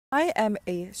I am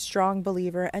a strong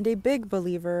believer and a big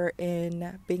believer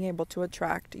in being able to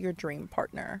attract your dream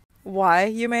partner. Why,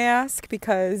 you may ask?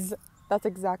 Because that's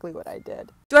exactly what I did.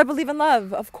 Do I believe in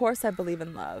love? Of course I believe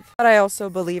in love. But I also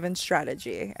believe in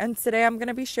strategy. And today I'm going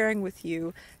to be sharing with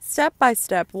you step by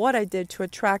step what I did to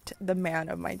attract the man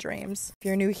of my dreams. If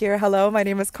you're new here, hello, my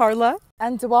name is Carla.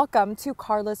 And welcome to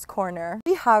Carla's Corner.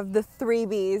 We have the 3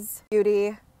 B's: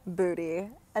 beauty, booty,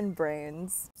 and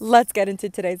brains. Let's get into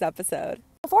today's episode.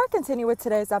 Before I continue with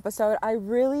today's episode, I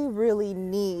really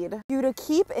need you to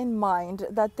keep in mind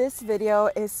that this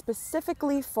video is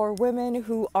specifically for women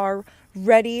who are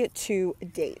ready to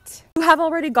date, who have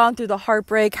already gone through the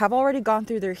heartbreak, have already gone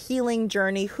through their healing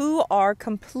journey, who are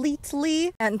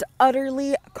completely and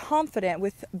utterly confident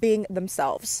with being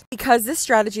themselves. Because this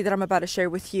strategy that I'm about to share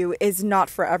with you is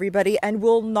not for everybody and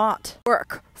will not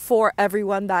work for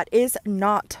everyone that is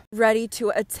not ready to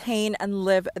attain and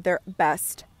live their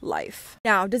best life.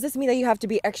 Now, does this mean that you have to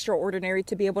be extraordinary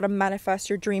to be able to manifest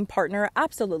your dream partner?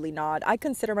 Absolutely not. I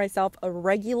consider myself a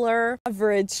regular,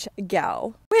 average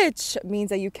gal, which means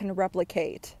that you can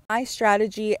replicate my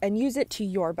strategy and use it to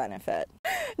your benefit.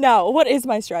 Now, what is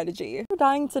my strategy? You're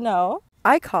dying to know.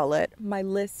 I call it my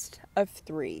list of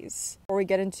 3s. Before we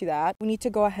get into that, we need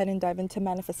to go ahead and dive into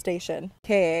manifestation,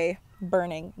 aka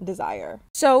burning desire.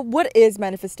 So what is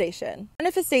manifestation?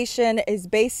 Manifestation is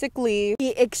basically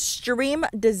the extreme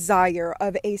desire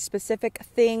of a specific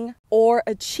thing or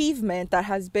achievement that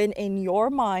has been in your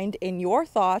mind, in your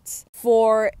thoughts,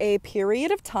 for a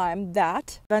period of time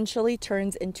that eventually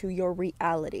turns into your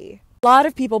reality. A lot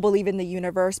of people believe in the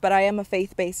universe, but I am a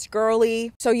faith-based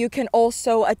girly, so you can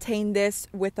also attain this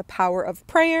with the power of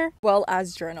prayer, as well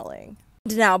as journaling.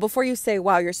 Now, before you say,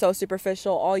 wow, you're so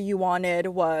superficial, all you wanted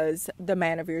was the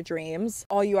man of your dreams,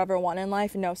 all you ever want in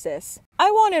life, no sis.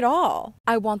 I want it all.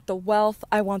 I want the wealth,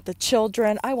 I want the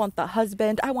children, I want the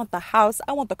husband, I want the house,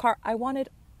 I want the car, I want it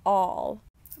all.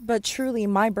 But truly,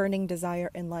 my burning desire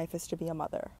in life is to be a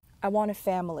mother. I want a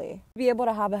family. To be able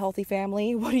to have a healthy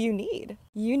family, what do you need?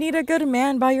 You need a good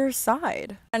man by your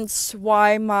side. Hence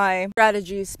why my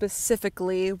strategy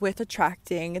specifically with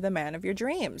attracting the man of your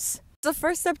dreams. It's the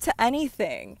first step to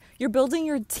anything. You're building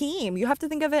your team. You have to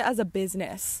think of it as a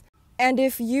business. And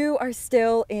if you are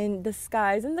still in the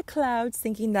skies and the clouds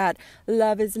thinking that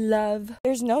love is love,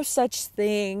 there's no such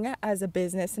thing as a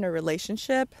business in a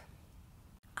relationship,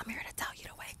 I'm here to tell you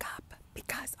to wake up,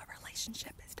 because a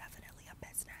relationship is definitely a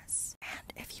business.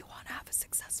 And if you want to have a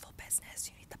successful business,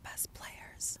 you need the best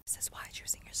players. This is why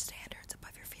choosing your standards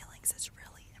above your feelings is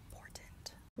really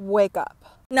important. Wake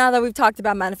up. Now that we've talked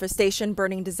about manifestation,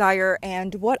 burning desire,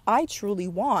 and what I truly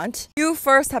want, you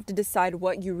first have to decide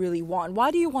what you really want.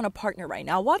 Why do you want a partner right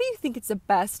now? Why do you think it's the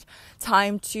best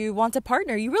time to want a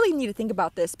partner? You really need to think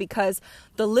about this, because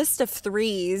the list of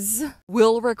 3s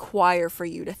will require for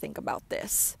you to think about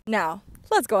this. Now,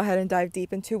 let's go ahead and dive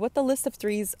deep into what the list of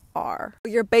 3s are.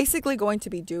 What you're basically going to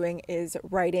be doing is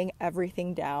writing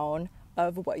everything down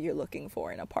of what you're looking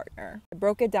for in a partner. I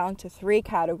broke it down to 3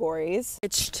 categories,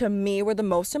 which to me were the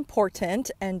most important,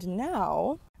 and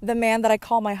now the man that I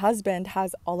call my husband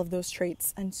has all of those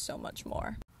traits and so much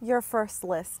more. Your first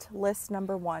list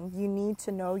number 1, you need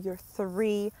to know your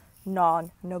 3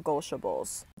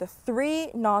 non-negotiables. The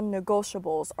 3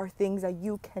 non-negotiables are things that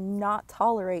you cannot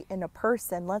tolerate in a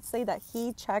person. Let's say that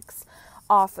he checks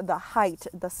off the height,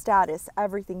 the status,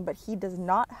 everything, but he does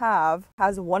not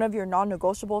has one of your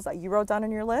non-negotiables that you wrote down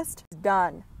on your list.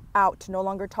 Done. Out. No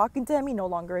longer talking to him. He no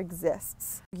longer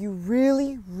exists. You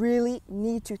really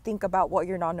need to think about what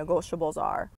your non-negotiables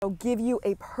are. I'll give you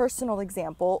a personal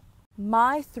example.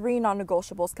 My 3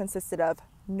 non-negotiables consisted of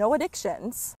no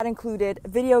addictions. That included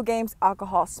video games,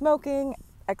 alcohol, smoking,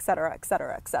 etc.,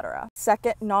 etc., etc.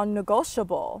 Second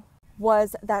non-negotiable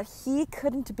was that he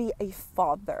couldn't be a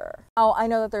father. Now, I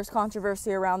know that there's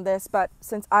controversy around this, but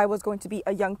since I was going to be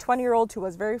a young 20-year-old who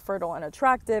was very fertile and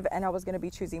attractive, and I was going to be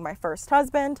choosing my first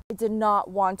husband, I did not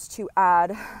want to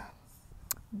add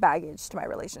baggage to my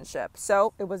relationship.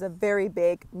 So it was a very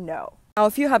big no. Now,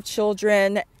 if you have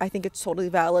children, I think it's totally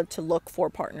valid to look for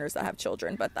partners that have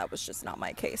children, but that was just not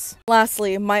my case.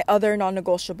 Lastly, my other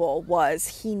non-negotiable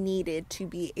was he needed to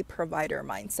be a provider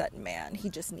mindset man. He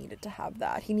just needed to have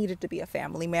that. He needed to be a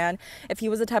family man. If he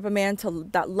was the type of man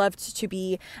that loved to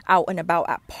be out and about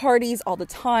at parties all the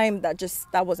time,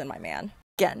 that wasn't my man.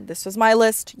 Again, this was my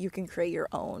list. You can create your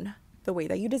own the way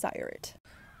that you desire it.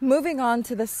 Moving on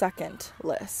to the second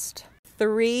list.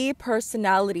 3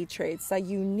 personality traits that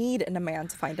you need in a man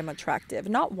to find him attractive,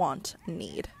 not want,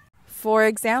 need. For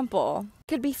example,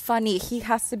 could be funny. He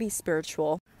has to be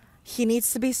spiritual. He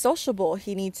needs to be sociable.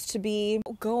 He needs to be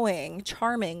outgoing,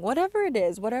 charming, whatever it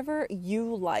is, whatever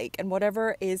you like and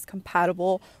whatever is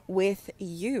compatible with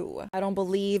you. I don't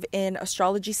believe in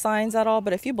astrology signs at all,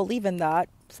 but if you believe in that,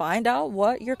 find out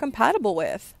what you're compatible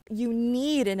with. You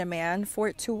need in a man for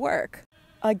it to work.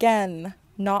 Again,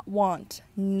 not want,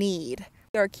 need.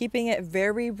 We are keeping it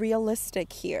very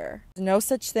realistic here. There's no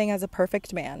such thing as a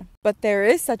perfect man, but there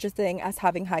is such a thing as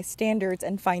having high standards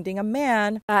and finding a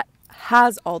man that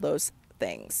has all those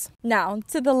things. Now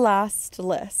to the last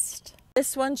list.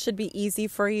 This one should be easy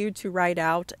for you to write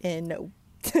out in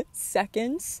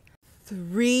seconds.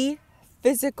 3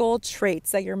 physical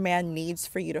traits that your man needs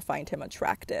for you to find him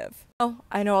attractive. Oh,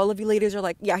 I know all of you ladies are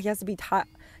like, yeah, he has to be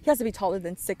taller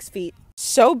than 6 feet.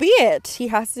 So be it. He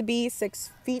has to be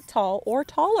 6 feet tall or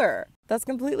taller. That's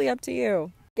completely up to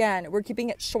you. Again, we're keeping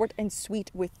it short and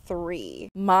sweet with 3.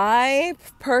 My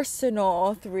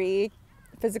personal 3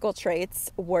 physical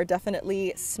traits were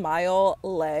definitely smile,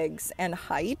 legs, and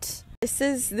height. This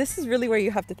is really where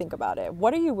you have to think about it.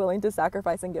 What are you willing to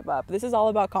sacrifice and give up? This is all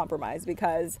about compromise,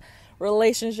 because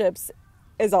relationships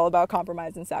is all about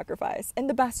compromise and sacrifice in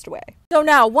the best way. So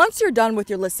now, once you're done with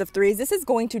your list of 3s, this is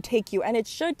going to take you, and it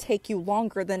should take you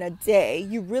longer than a day.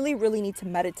 You really, really need to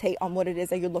meditate on what it is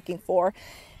that you're looking for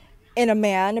in a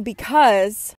man,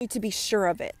 because you need to be sure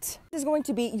of it. This is going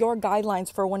to be your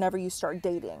guidelines for whenever you start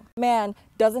dating. Man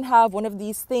doesn't have one of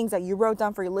these things that you wrote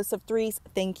down for your list of 3s.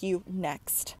 Thank you,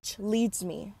 next. Which leads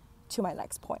me to my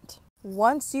next point.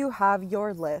 Once you have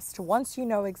your list, once you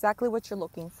know exactly what you're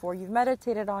looking for, you've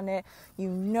meditated on it, you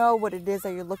know what it is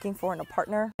that you're looking for in a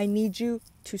partner, I need you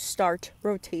to start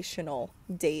rotational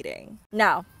dating.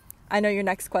 Now, I know your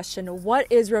next question, what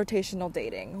is rotational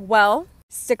dating? Well,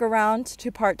 stick around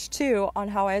to part 2 on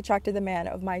how I attracted the man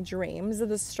of my dreams,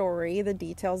 the story, the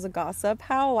details, the gossip,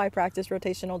 how I practice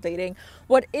rotational dating,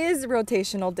 what is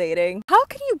rotational dating, how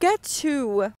can you get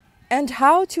to, and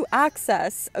how to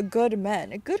access a good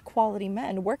men, a good quality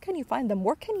men. Where can you find them?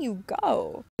 Where can you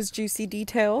go? Those juicy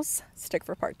details, stick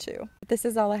for part 2. This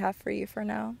is all I have for you for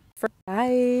now.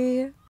 Bye.